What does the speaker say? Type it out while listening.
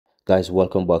Guys,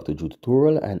 welcome back to Drew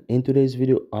Tutorial, and in today's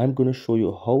video I'm going to show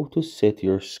you how to set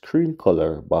your screen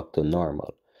color back to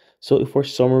normal. So if for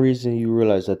some reason you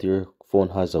realize that your phone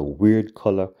has a weird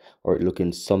color or it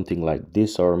looking something like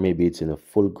this, or maybe it's in a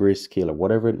full grayscale or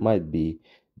whatever it might be,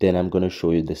 then I'm going to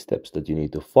show you the steps that you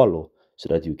need to follow so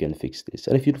that you can fix this.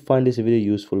 And if you find this video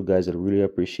useful, guys, I'd really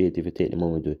appreciate if you take a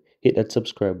moment to hit that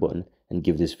subscribe button and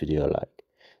give this video a like.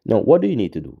 Now, what do you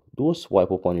need to do? Do a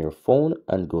swipe up on your phone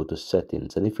and go to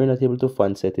settings. And if you're not able to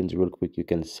find settings real quick, you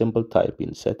can simply type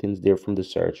in settings there from the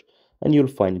search and you'll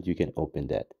find it. You can open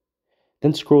that.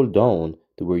 Then scroll down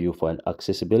to where you find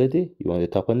accessibility. You want to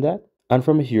tap on that. And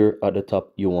from here at the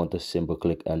top, you want to simply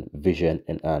click on vision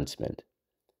enhancement.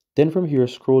 Then from here,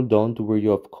 scroll down to where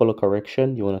you have color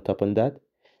correction. You want to tap on that.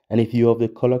 And if you have the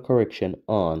color correction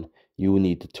on, you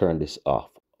need to turn this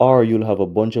off. Or you'll have a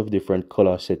bunch of different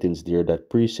color settings there,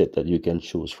 that preset that you can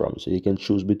choose from. So you can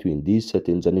choose between these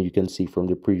settings and then you can see from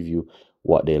the preview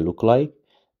what they look like.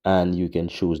 And you can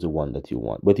choose the one that you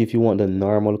want. But if you want the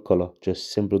normal color,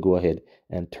 just simply go ahead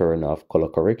and turn off color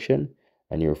correction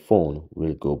and your phone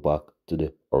will go back to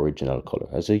the original color.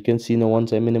 As you can see now,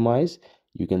 once I minimize,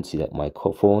 you can see that my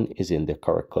phone is in the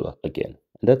correct color again.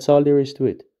 And that's all there is to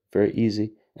it. Very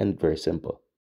easy and very simple.